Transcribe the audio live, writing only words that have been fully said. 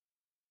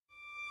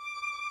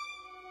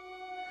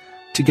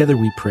Together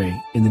we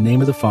pray, in the name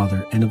of the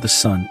Father, and of the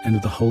Son, and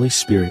of the Holy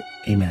Spirit.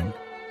 Amen.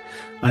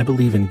 I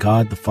believe in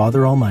God, the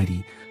Father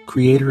Almighty,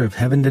 creator of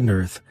heaven and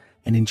earth,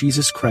 and in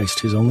Jesus Christ,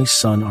 his only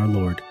Son, our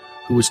Lord,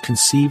 who was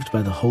conceived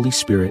by the Holy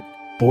Spirit,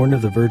 born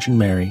of the Virgin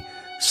Mary,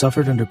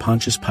 suffered under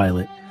Pontius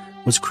Pilate,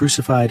 was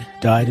crucified,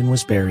 died, and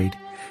was buried.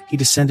 He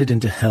descended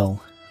into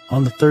hell.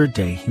 On the third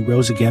day he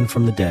rose again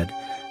from the dead.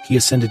 He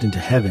ascended into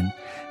heaven,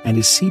 and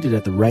is seated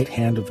at the right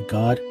hand of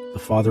God, the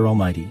Father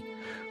Almighty.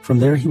 From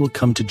there he will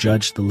come to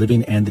judge the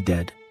living and the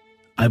dead.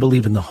 I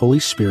believe in the Holy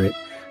Spirit,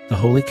 the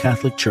Holy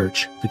Catholic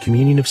Church, the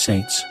communion of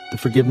saints, the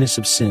forgiveness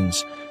of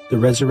sins, the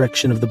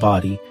resurrection of the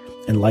body,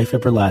 and life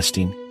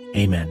everlasting.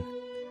 Amen.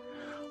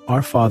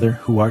 Our Father,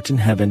 who art in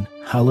heaven,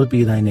 hallowed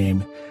be thy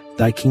name.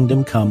 Thy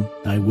kingdom come,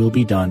 thy will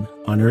be done,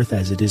 on earth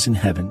as it is in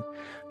heaven.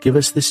 Give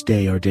us this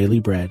day our daily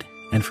bread,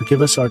 and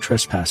forgive us our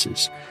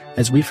trespasses,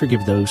 as we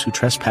forgive those who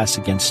trespass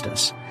against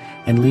us.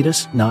 And lead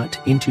us not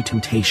into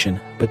temptation,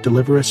 but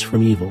deliver us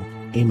from evil.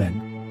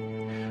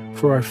 Amen.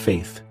 For our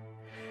faith.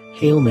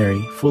 Hail Mary,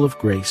 full of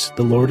grace,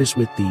 the Lord is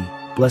with thee.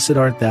 Blessed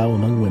art thou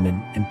among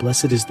women, and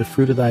blessed is the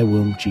fruit of thy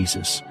womb,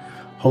 Jesus.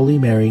 Holy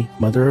Mary,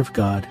 Mother of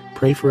God,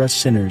 pray for us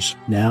sinners,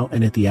 now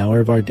and at the hour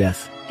of our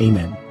death.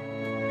 Amen.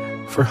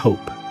 For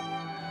hope.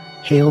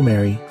 Hail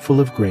Mary,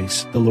 full of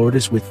grace, the Lord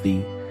is with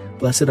thee.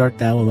 Blessed art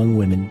thou among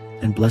women,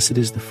 and blessed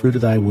is the fruit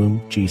of thy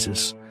womb,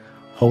 Jesus.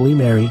 Holy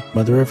Mary,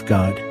 Mother of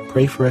God,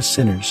 pray for us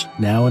sinners,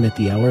 now and at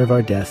the hour of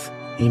our death.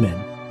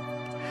 Amen.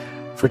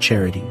 For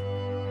charity.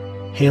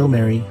 Hail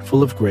Mary,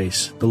 full of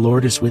grace, the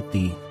Lord is with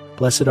thee.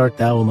 Blessed art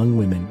thou among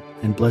women,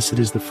 and blessed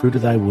is the fruit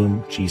of thy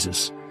womb,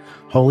 Jesus.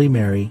 Holy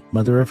Mary,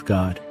 Mother of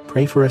God,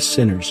 pray for us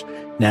sinners,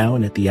 now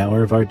and at the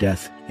hour of our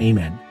death.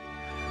 Amen.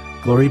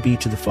 Glory be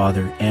to the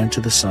Father, and to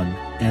the Son,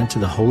 and to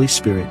the Holy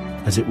Spirit,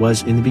 as it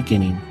was in the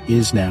beginning,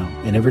 is now,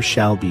 and ever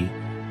shall be,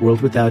 world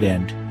without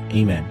end.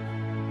 Amen.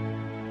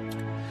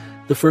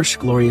 The first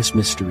glorious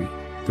mystery,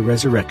 the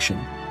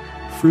resurrection.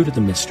 Fruit of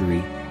the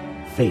mystery,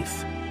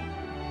 faith.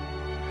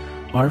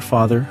 Our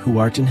Father, who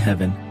art in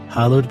heaven,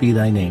 hallowed be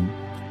thy name.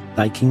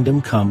 Thy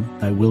kingdom come,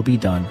 thy will be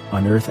done,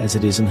 on earth as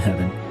it is in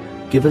heaven.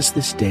 Give us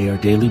this day our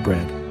daily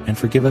bread, and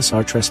forgive us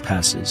our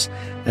trespasses,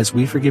 as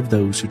we forgive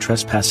those who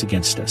trespass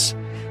against us.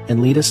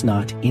 And lead us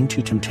not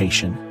into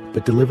temptation,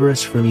 but deliver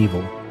us from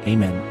evil.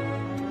 Amen.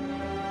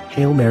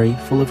 Hail Mary,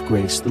 full of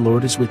grace, the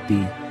Lord is with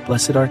thee.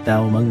 Blessed art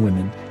thou among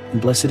women,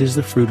 and blessed is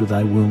the fruit of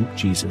thy womb,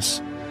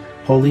 Jesus.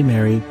 Holy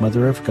Mary,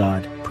 Mother of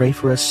God, pray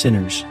for us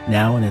sinners,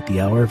 now and at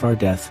the hour of our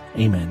death.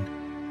 Amen.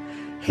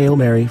 Hail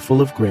Mary,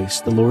 full of grace,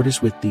 the Lord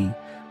is with thee.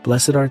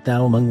 Blessed art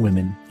thou among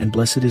women, and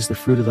blessed is the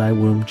fruit of thy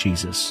womb,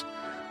 Jesus.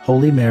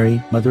 Holy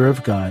Mary, Mother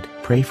of God,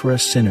 pray for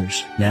us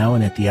sinners, now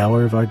and at the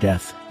hour of our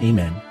death.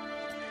 Amen.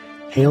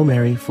 Hail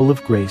Mary, full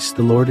of grace,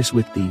 the Lord is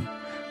with thee.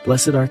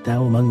 Blessed art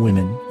thou among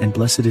women, and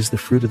blessed is the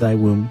fruit of thy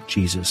womb,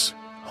 Jesus.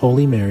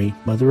 Holy Mary,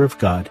 Mother of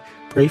God,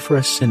 pray for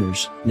us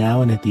sinners,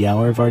 now and at the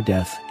hour of our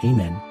death.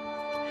 Amen.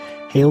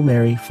 Hail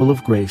Mary, full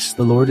of grace,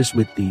 the Lord is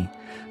with thee.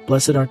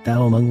 Blessed art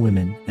thou among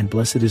women, and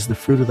blessed is the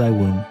fruit of thy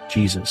womb,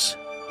 Jesus.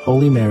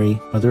 Holy Mary,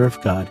 Mother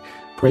of God,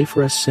 pray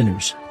for us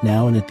sinners,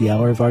 now and at the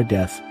hour of our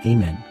death.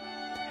 Amen.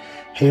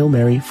 Hail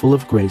Mary, full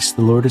of grace,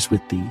 the Lord is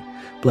with thee.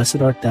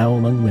 Blessed art thou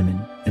among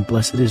women, and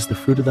blessed is the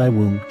fruit of thy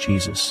womb,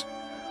 Jesus.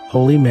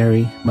 Holy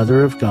Mary,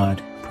 Mother of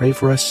God, pray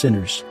for us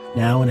sinners,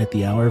 now and at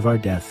the hour of our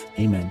death.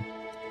 Amen.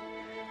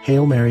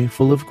 Hail Mary,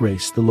 full of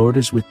grace, the Lord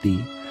is with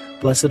thee.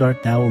 Blessed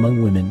art thou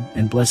among women,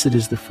 and blessed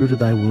is the fruit of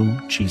thy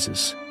womb,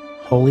 Jesus.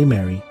 Holy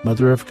Mary,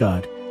 Mother of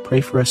God,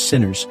 pray for us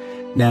sinners,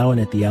 now and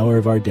at the hour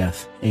of our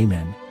death.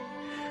 Amen.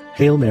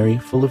 Hail Mary,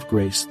 full of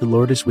grace, the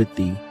Lord is with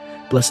thee.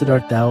 Blessed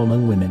art thou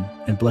among women,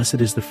 and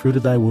blessed is the fruit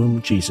of thy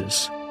womb,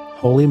 Jesus.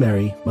 Holy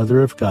Mary,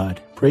 Mother of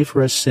God, pray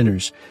for us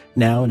sinners,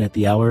 now and at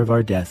the hour of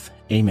our death.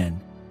 Amen.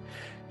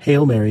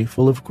 Hail Mary,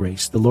 full of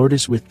grace, the Lord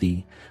is with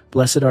thee.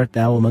 Blessed art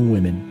thou among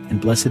women,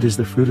 and blessed is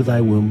the fruit of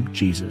thy womb,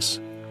 Jesus.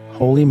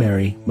 Holy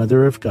Mary,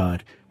 Mother of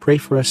God, pray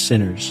for us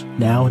sinners,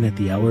 now and at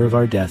the hour of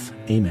our death.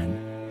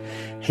 Amen.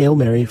 Hail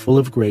Mary, full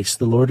of grace,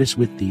 the Lord is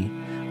with thee.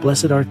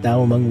 Blessed art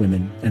thou among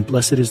women, and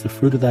blessed is the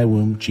fruit of thy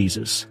womb,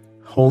 Jesus.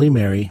 Holy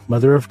Mary,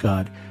 Mother of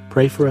God,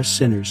 pray for us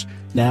sinners,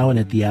 now and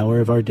at the hour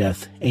of our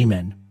death.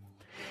 Amen.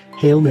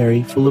 Hail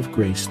Mary, full of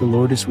grace, the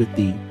Lord is with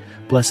thee.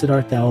 Blessed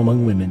art thou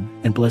among women,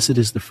 and blessed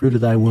is the fruit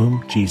of thy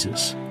womb,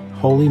 Jesus.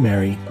 Holy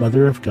Mary,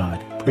 Mother of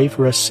God, pray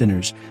for us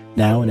sinners,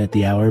 now and at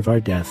the hour of our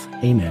death.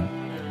 Amen.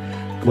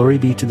 Glory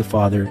be to the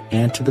Father,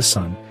 and to the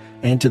Son,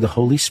 and to the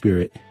Holy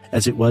Spirit,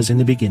 as it was in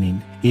the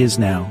beginning, is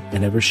now,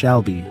 and ever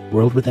shall be,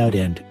 world without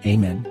end.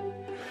 Amen.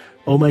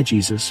 O my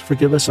Jesus,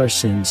 forgive us our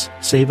sins,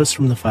 save us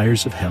from the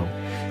fires of hell,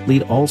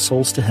 lead all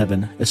souls to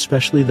heaven,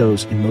 especially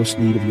those in most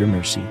need of your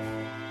mercy.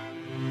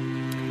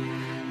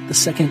 The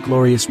second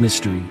glorious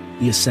mystery,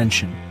 the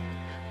Ascension.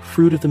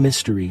 Fruit of the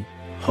mystery,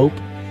 hope,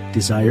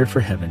 desire for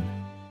heaven.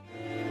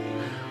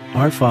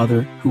 Our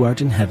Father, who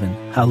art in heaven,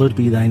 hallowed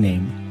be thy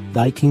name.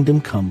 Thy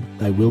kingdom come,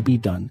 thy will be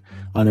done,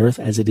 on earth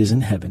as it is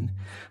in heaven.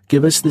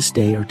 Give us this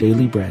day our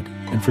daily bread,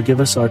 and forgive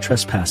us our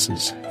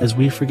trespasses, as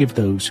we forgive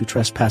those who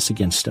trespass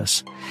against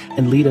us.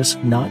 And lead us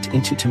not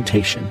into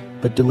temptation,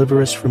 but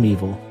deliver us from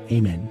evil.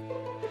 Amen.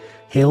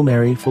 Hail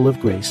Mary, full of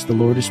grace, the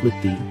Lord is with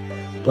thee.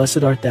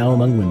 Blessed art thou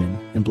among women,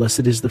 and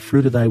blessed is the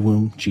fruit of thy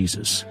womb,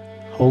 Jesus.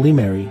 Holy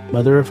Mary,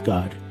 Mother of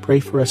God,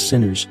 pray for us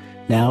sinners,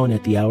 now and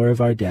at the hour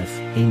of our death.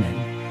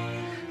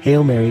 Amen.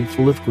 Hail Mary,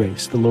 full of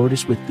grace, the Lord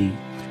is with thee.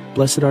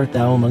 Blessed art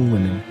thou among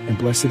women, and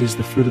blessed is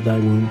the fruit of thy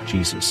womb,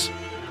 Jesus.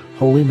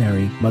 Holy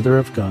Mary, Mother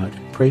of God,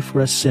 pray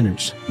for us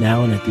sinners,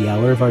 now and at the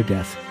hour of our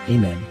death.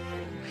 Amen.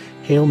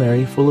 Hail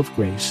Mary, full of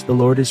grace, the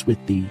Lord is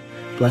with thee.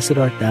 Blessed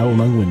art thou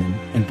among women,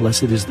 and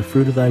blessed is the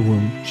fruit of thy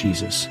womb,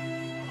 Jesus.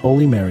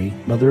 Holy Mary,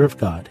 Mother of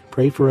God,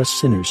 pray for us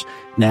sinners,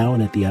 now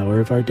and at the hour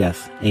of our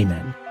death.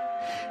 Amen.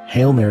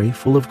 Hail Mary,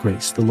 full of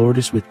grace, the Lord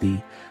is with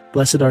thee.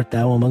 Blessed art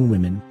thou among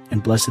women,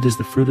 and blessed is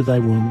the fruit of thy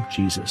womb,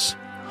 Jesus.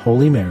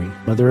 Holy Mary,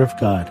 Mother of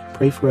God,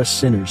 pray for us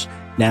sinners,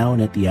 now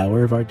and at the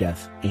hour of our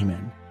death.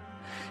 Amen.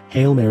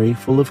 Hail Mary,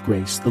 full of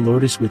grace, the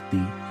Lord is with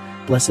thee.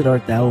 Blessed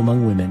art thou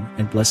among women,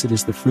 and blessed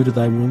is the fruit of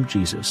thy womb,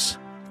 Jesus.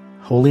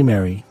 Holy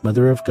Mary,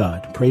 Mother of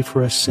God, pray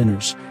for us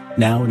sinners,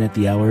 now and at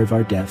the hour of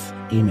our death.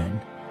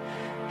 Amen.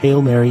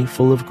 Hail Mary,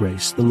 full of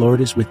grace, the Lord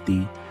is with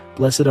thee.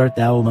 Blessed art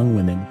thou among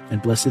women,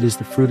 and blessed is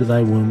the fruit of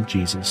thy womb,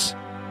 Jesus.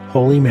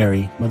 Holy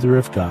Mary, Mother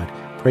of God,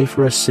 pray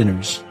for us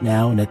sinners,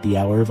 now and at the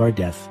hour of our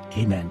death.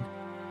 Amen.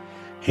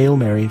 Hail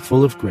Mary,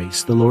 full of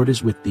grace, the Lord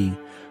is with thee.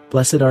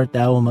 Blessed art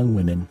thou among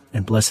women,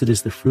 and blessed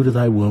is the fruit of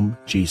thy womb,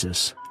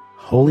 Jesus.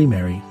 Holy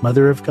Mary,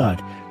 Mother of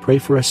God, pray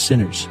for us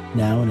sinners,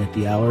 now and at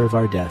the hour of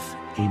our death.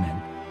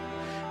 Amen.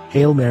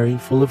 Hail Mary,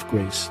 full of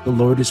grace, the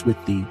Lord is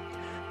with thee.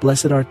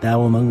 Blessed art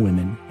thou among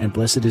women, and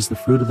blessed is the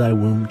fruit of thy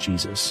womb,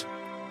 Jesus.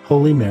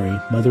 Holy Mary,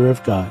 Mother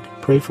of God,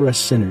 pray for us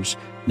sinners,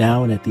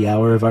 now and at the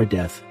hour of our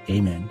death.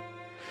 Amen.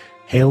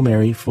 Hail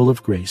Mary, full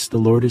of grace, the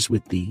Lord is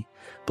with thee.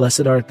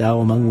 Blessed art thou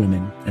among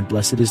women, and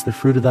blessed is the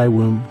fruit of thy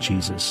womb,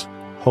 Jesus.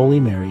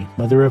 Holy Mary,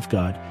 Mother of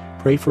God,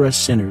 pray for us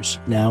sinners,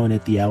 now and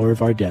at the hour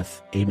of our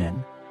death.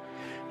 Amen.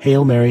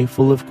 Hail Mary,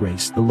 full of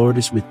grace, the Lord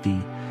is with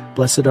thee.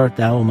 Blessed art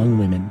thou among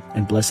women,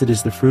 and blessed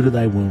is the fruit of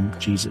thy womb,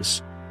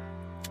 Jesus.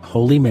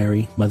 Holy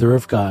Mary, Mother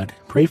of God,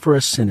 pray for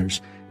us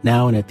sinners,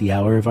 now and at the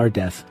hour of our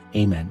death.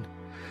 Amen.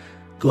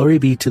 Glory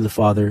be to the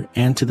Father,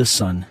 and to the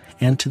Son,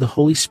 and to the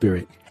Holy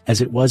Spirit,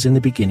 as it was in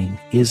the beginning,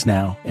 is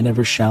now, and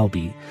ever shall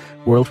be,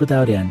 world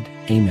without end.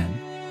 Amen.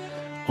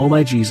 O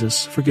my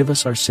Jesus, forgive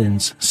us our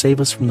sins,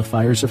 save us from the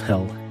fires of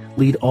hell,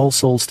 lead all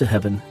souls to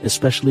heaven,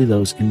 especially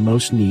those in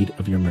most need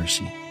of your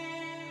mercy.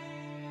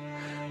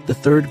 The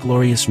third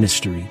glorious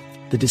mystery,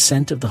 the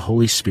descent of the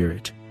Holy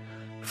Spirit.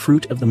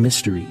 Fruit of the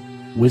mystery,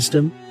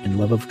 wisdom and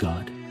love of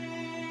God.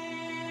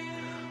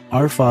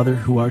 Our Father,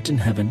 who art in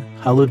heaven,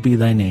 hallowed be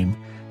thy name.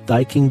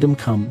 Thy kingdom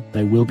come,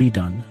 thy will be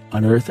done,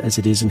 on earth as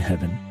it is in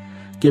heaven.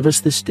 Give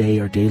us this day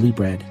our daily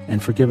bread,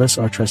 and forgive us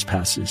our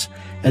trespasses,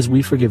 as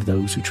we forgive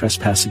those who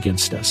trespass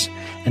against us.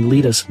 And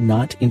lead us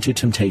not into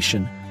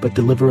temptation, but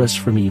deliver us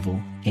from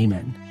evil.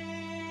 Amen.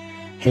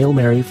 Hail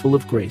Mary, full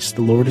of grace,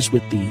 the Lord is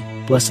with thee.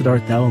 Blessed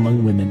art thou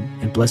among women,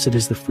 and blessed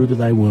is the fruit of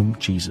thy womb,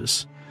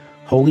 Jesus.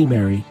 Holy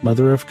Mary,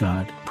 Mother of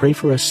God, pray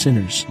for us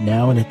sinners,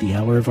 now and at the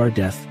hour of our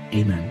death.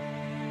 Amen.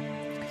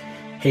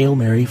 Hail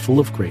Mary, full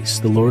of grace,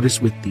 the Lord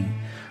is with thee.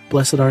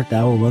 Blessed art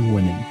thou among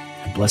women,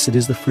 and blessed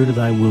is the fruit of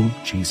thy womb,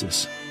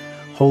 Jesus.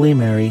 Holy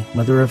Mary,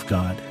 Mother of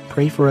God,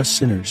 pray for us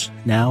sinners,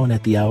 now and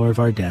at the hour of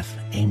our death.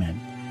 Amen.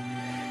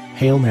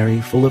 Hail Mary,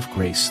 full of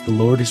grace, the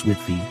Lord is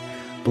with thee.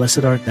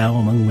 Blessed art thou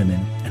among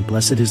women, and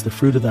blessed is the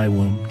fruit of thy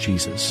womb,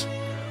 Jesus.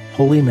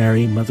 Holy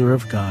Mary, Mother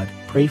of God,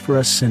 pray for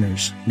us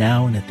sinners,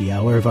 now and at the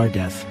hour of our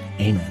death.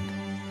 Amen.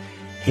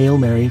 Hail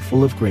Mary,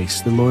 full of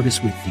grace, the Lord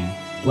is with thee.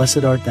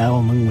 Blessed art thou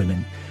among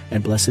women,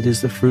 and blessed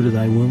is the fruit of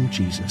thy womb,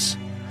 Jesus.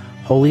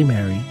 Holy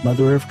Mary,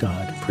 Mother of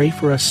God, pray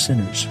for us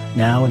sinners,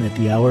 now and at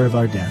the hour of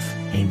our death.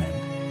 Amen.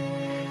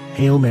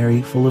 Hail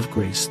Mary, full of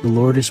grace, the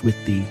Lord is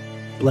with thee.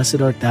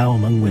 Blessed art thou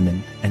among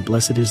women, and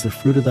blessed is the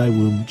fruit of thy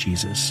womb,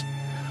 Jesus.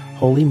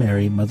 Holy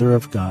Mary, Mother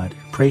of God,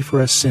 pray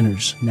for us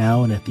sinners,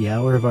 now and at the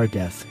hour of our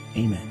death.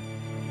 Amen.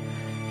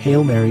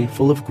 Hail Mary,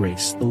 full of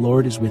grace, the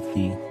Lord is with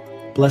thee.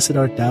 Blessed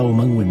art thou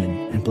among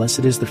women, and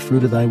blessed is the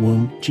fruit of thy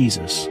womb,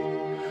 Jesus.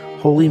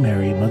 Holy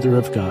Mary, Mother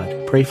of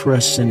God, pray for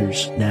us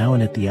sinners, now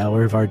and at the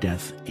hour of our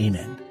death.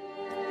 Amen.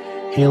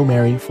 Hail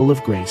Mary, full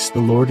of grace, the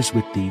Lord is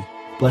with thee.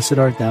 Blessed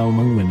art thou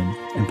among women,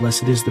 and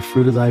blessed is the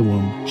fruit of thy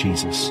womb,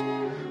 Jesus.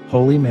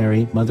 Holy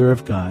Mary, Mother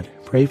of God,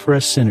 pray for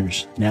us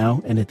sinners,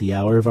 now and at the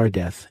hour of our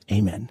death.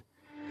 Amen.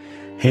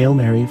 Hail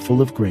Mary,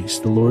 full of grace,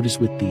 the Lord is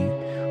with thee.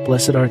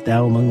 Blessed art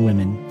thou among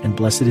women, and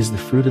blessed is the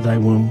fruit of thy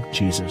womb,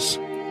 Jesus.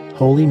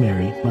 Holy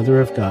Mary,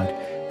 Mother of God,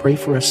 pray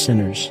for us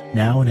sinners,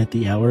 now and at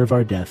the hour of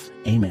our death.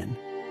 Amen.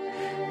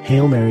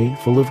 Hail Mary,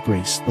 full of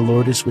grace, the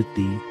Lord is with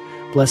thee.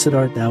 Blessed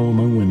art thou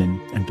among women,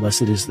 and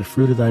blessed is the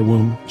fruit of thy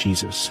womb,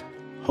 Jesus.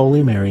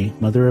 Holy Mary,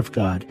 Mother of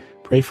God,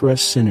 pray for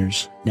us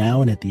sinners,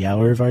 now and at the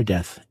hour of our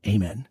death.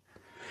 Amen.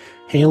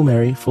 Hail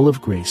Mary, full of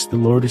grace, the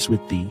Lord is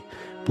with thee.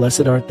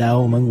 Blessed art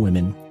thou among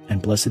women,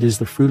 and blessed is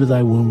the fruit of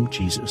thy womb,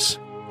 Jesus.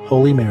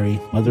 Holy Mary,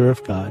 Mother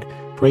of God,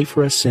 pray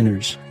for us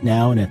sinners,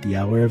 now and at the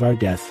hour of our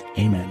death.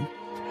 Amen.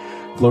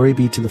 Glory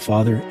be to the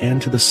Father,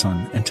 and to the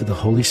Son, and to the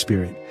Holy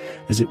Spirit,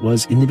 as it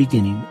was in the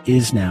beginning,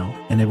 is now,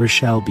 and ever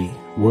shall be,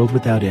 world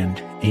without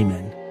end.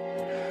 Amen.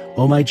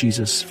 O my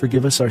Jesus,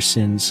 forgive us our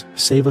sins,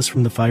 save us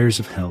from the fires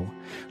of hell,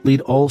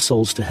 lead all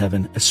souls to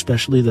heaven,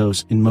 especially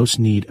those in most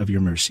need of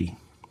your mercy.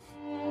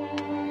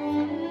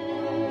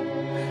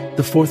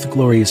 The fourth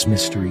glorious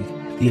mystery,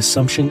 the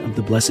Assumption of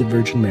the Blessed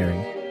Virgin Mary.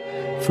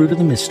 Fruit of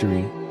the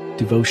mystery,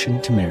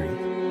 devotion to Mary.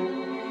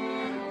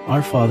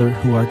 Our Father,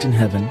 who art in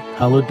heaven,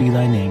 hallowed be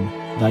thy name.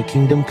 Thy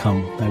kingdom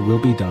come, thy will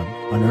be done,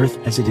 on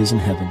earth as it is in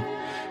heaven.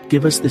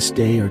 Give us this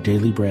day our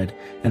daily bread,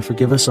 and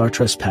forgive us our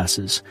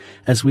trespasses,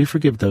 as we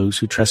forgive those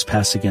who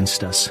trespass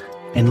against us.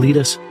 And lead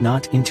us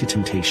not into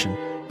temptation,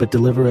 but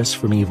deliver us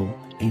from evil.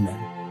 Amen.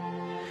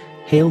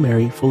 Hail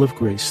Mary, full of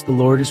grace, the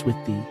Lord is with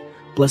thee.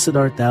 Blessed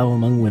art thou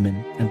among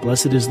women, and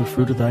blessed is the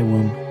fruit of thy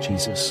womb,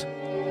 Jesus.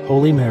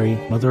 Holy Mary,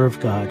 Mother of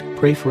God,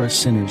 pray for us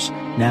sinners,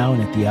 now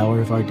and at the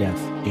hour of our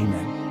death.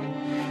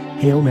 Amen.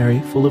 Hail Mary,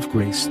 full of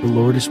grace, the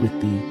Lord is with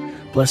thee.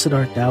 Blessed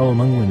art thou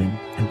among women,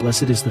 and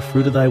blessed is the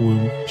fruit of thy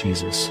womb,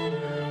 Jesus.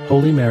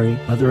 Holy Mary,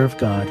 Mother of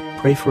God,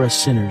 pray for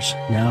us sinners,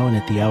 now and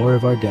at the hour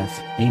of our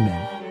death.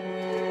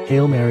 Amen.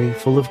 Hail Mary,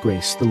 full of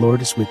grace, the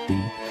Lord is with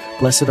thee.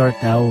 Blessed art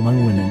thou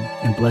among women,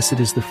 and blessed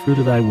is the fruit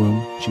of thy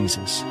womb,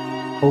 Jesus.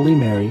 Holy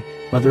Mary,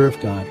 Mother of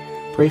God,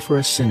 pray for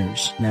us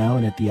sinners, now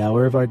and at the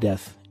hour of our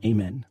death.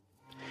 Amen.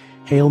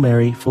 Hail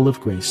Mary, full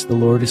of grace, the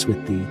Lord is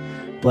with thee.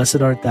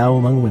 Blessed art thou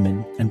among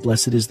women, and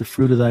blessed is the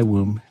fruit of thy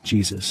womb,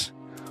 Jesus.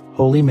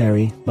 Holy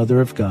Mary, Mother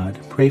of God,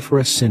 pray for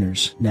us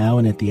sinners, now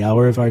and at the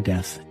hour of our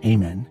death.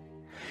 Amen.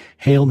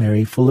 Hail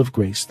Mary, full of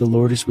grace, the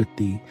Lord is with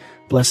thee.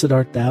 Blessed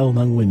art thou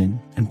among women,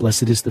 and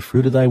blessed is the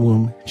fruit of thy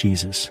womb,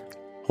 Jesus.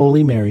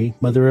 Holy Mary,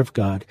 Mother of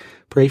God,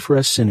 pray for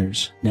us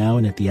sinners, now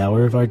and at the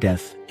hour of our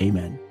death.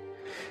 Amen.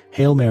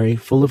 Hail Mary,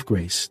 full of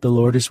grace, the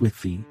Lord is with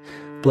thee.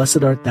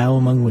 Blessed art thou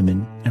among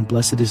women, and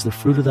blessed is the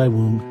fruit of thy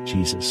womb,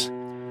 Jesus.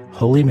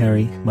 Holy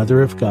Mary,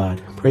 Mother of God,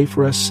 pray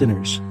for us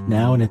sinners,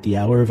 now and at the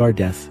hour of our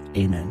death.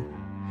 Amen.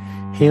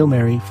 Hail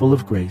Mary, full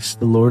of grace,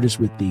 the Lord is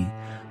with thee.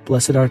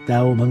 Blessed art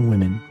thou among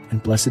women,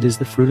 and blessed is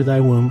the fruit of thy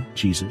womb,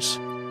 Jesus.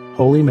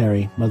 Holy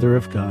Mary, Mother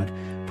of God,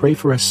 pray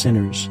for us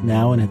sinners,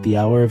 now and at the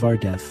hour of our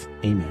death.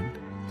 Amen.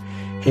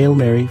 Hail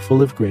Mary,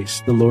 full of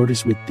grace, the Lord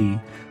is with thee.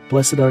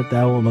 Blessed art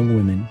thou among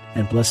women,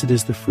 and blessed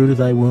is the fruit of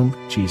thy womb,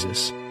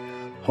 Jesus.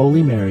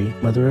 Holy Mary,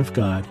 Mother of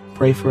God,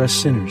 pray for us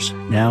sinners,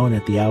 now and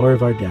at the hour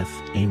of our death.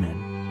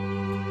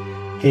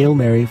 Amen. Hail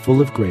Mary,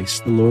 full of grace,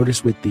 the Lord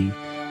is with thee.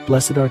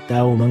 Blessed art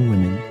thou among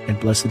women, and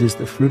blessed is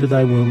the fruit of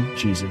thy womb,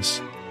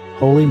 Jesus.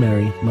 Holy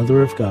Mary,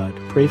 Mother of God,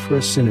 pray for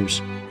us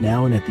sinners,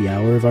 now and at the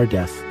hour of our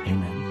death.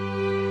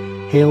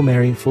 Amen. Hail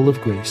Mary, full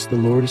of grace, the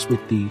Lord is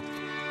with thee.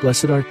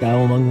 Blessed art thou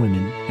among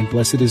women, and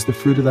blessed is the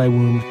fruit of thy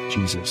womb,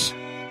 Jesus.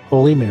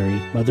 Holy Mary,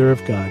 Mother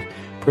of God,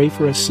 pray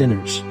for us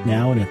sinners,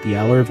 now and at the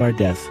hour of our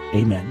death.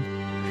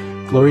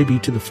 Amen. Glory be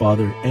to the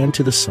Father, and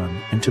to the Son,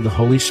 and to the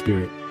Holy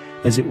Spirit,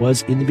 as it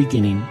was in the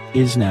beginning,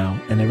 is now,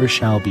 and ever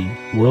shall be,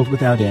 world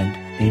without end.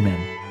 Amen.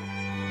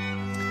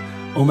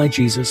 O my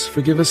Jesus,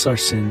 forgive us our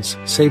sins,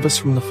 save us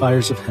from the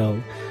fires of hell,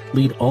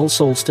 lead all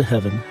souls to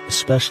heaven,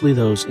 especially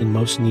those in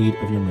most need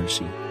of your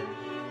mercy.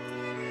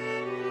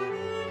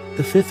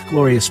 The fifth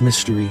glorious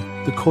mystery,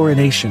 the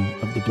coronation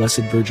of the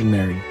Blessed Virgin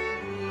Mary.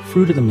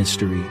 Fruit of the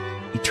mystery,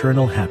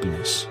 eternal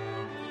happiness.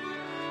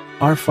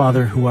 Our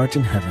Father, who art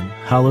in heaven,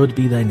 hallowed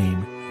be thy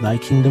name. Thy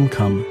kingdom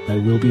come, thy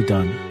will be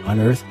done, on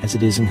earth as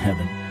it is in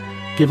heaven.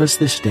 Give us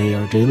this day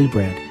our daily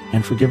bread,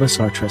 and forgive us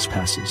our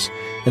trespasses,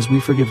 as we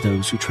forgive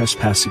those who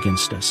trespass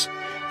against us.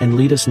 And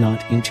lead us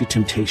not into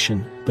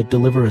temptation, but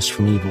deliver us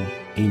from evil.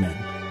 Amen.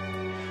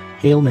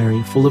 Hail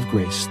Mary, full of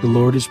grace, the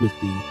Lord is with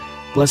thee.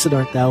 Blessed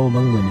art thou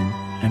among women,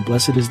 and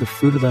blessed is the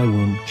fruit of thy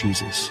womb,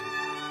 Jesus.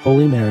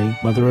 Holy Mary,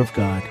 Mother of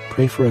God,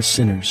 pray for us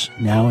sinners,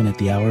 now and at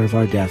the hour of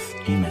our death.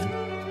 Amen.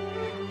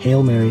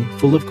 Hail Mary,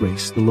 full of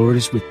grace, the Lord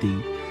is with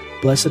thee.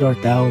 Blessed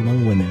art thou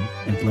among women,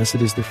 and blessed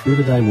is the fruit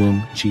of thy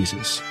womb,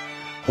 Jesus.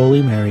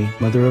 Holy Mary,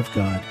 Mother of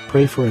God,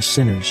 pray for us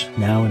sinners,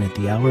 now and at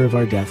the hour of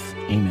our death.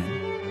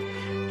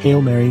 Amen.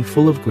 Hail Mary,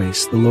 full of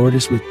grace, the Lord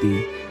is with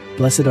thee.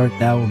 Blessed art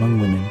thou among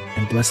women,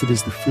 and blessed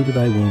is the fruit of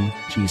thy womb,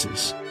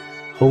 Jesus.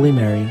 Holy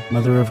Mary,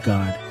 Mother of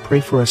God,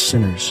 pray for us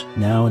sinners,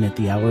 now and at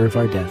the hour of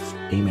our death.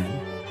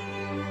 Amen.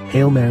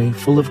 Hail Mary,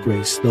 full of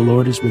grace, the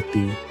Lord is with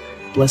thee.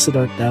 Blessed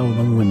art thou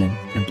among women,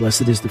 and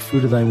blessed is the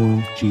fruit of thy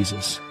womb,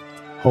 Jesus.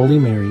 Holy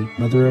Mary,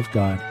 Mother of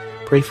God,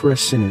 pray for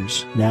us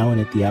sinners, now and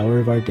at the hour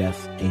of our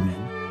death.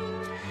 Amen.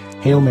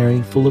 Hail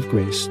Mary, full of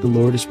grace, the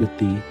Lord is with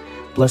thee.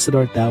 Blessed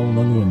art thou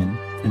among women,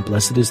 and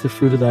blessed is the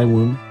fruit of thy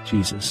womb,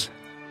 Jesus.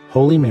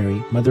 Holy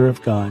Mary, Mother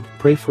of God,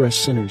 pray for us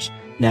sinners,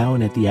 now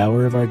and at the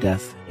hour of our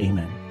death.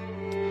 Amen.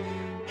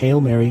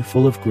 Hail Mary,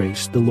 full of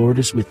grace, the Lord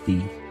is with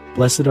thee.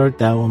 Blessed art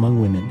thou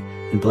among women,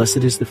 and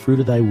blessed is the fruit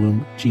of thy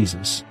womb,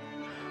 Jesus.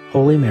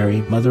 Holy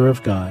Mary, Mother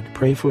of God,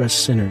 pray for us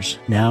sinners,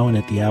 now and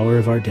at the hour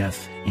of our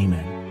death.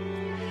 Amen.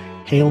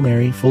 Hail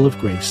Mary, full of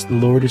grace, the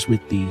Lord is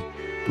with thee.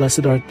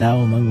 Blessed art thou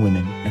among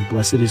women, and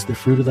blessed is the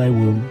fruit of thy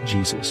womb,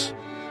 Jesus.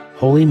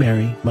 Holy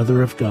Mary,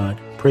 Mother of God,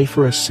 pray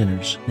for us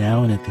sinners,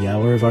 now and at the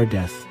hour of our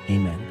death.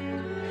 Amen.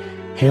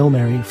 Hail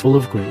Mary, full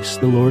of grace,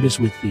 the Lord is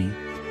with thee.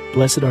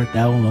 Blessed art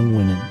thou among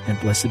women, and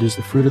blessed is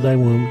the fruit of thy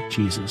womb,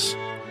 Jesus.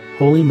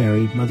 Holy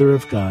Mary, Mother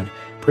of God,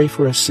 pray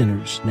for us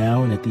sinners,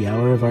 now and at the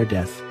hour of our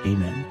death.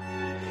 Amen.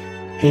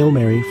 Hail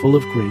Mary, full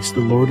of grace, the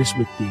Lord is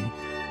with thee.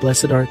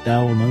 Blessed art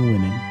thou among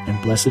women,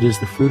 and blessed is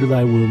the fruit of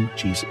thy womb,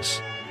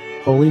 Jesus.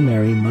 Holy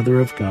Mary, Mother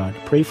of God,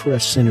 pray for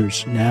us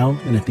sinners, now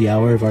and at the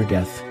hour of our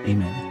death.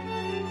 Amen.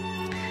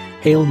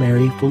 Hail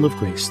Mary, full of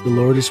grace, the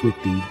Lord is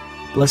with thee.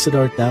 Blessed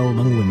art thou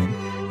among women,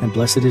 and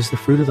blessed is the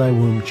fruit of thy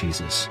womb,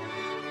 Jesus.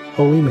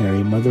 Holy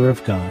Mary, Mother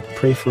of God,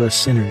 pray for us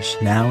sinners,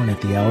 now and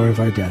at the hour of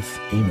our death.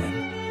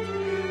 Amen.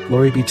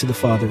 Glory be to the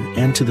Father,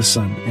 and to the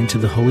Son, and to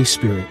the Holy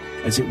Spirit,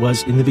 as it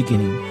was in the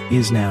beginning,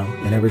 is now,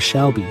 and ever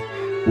shall be,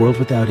 world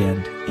without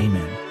end.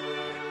 Amen.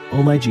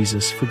 O my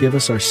Jesus, forgive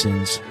us our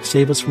sins,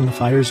 save us from the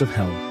fires of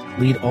hell,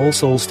 lead all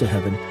souls to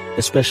heaven,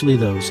 especially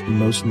those in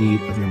most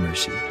need of your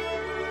mercy.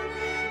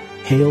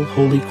 Hail,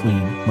 Holy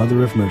Queen,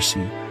 Mother of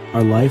Mercy,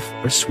 our life,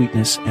 our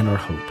sweetness, and our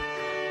hope.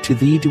 To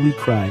thee do we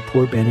cry,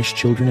 poor banished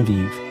children of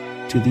Eve.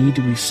 To thee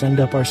do we send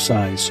up our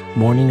sighs,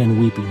 mourning and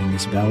weeping in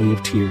this valley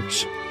of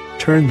tears.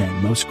 Turn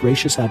then, most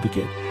gracious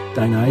Advocate,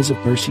 thine eyes of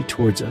mercy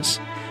towards us,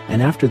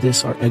 and after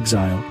this our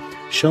exile,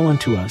 show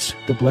unto us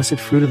the blessed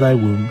fruit of thy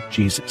womb,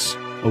 Jesus.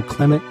 O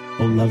clement,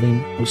 O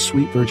loving, O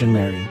sweet Virgin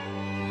Mary,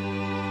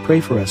 pray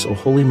for us, O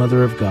Holy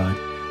Mother of God,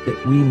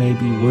 that we may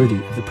be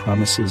worthy of the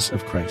promises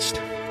of Christ.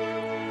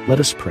 Let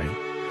us pray.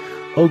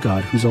 O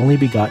God, whose only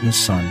begotten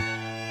Son,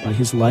 by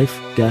his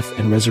life, death,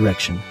 and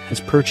resurrection,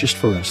 has purchased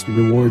for us the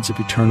rewards of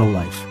eternal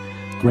life,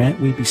 grant,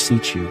 we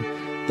beseech you,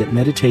 that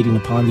meditating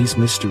upon these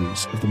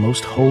mysteries of the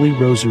most holy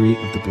Rosary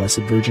of the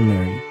Blessed Virgin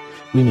Mary,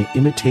 we may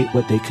imitate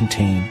what they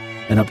contain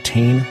and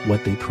obtain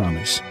what they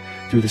promise.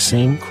 Through the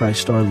same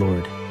Christ our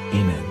Lord.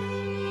 Amen.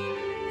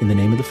 In the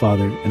name of the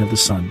Father, and of the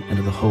Son, and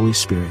of the Holy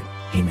Spirit.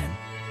 Amen.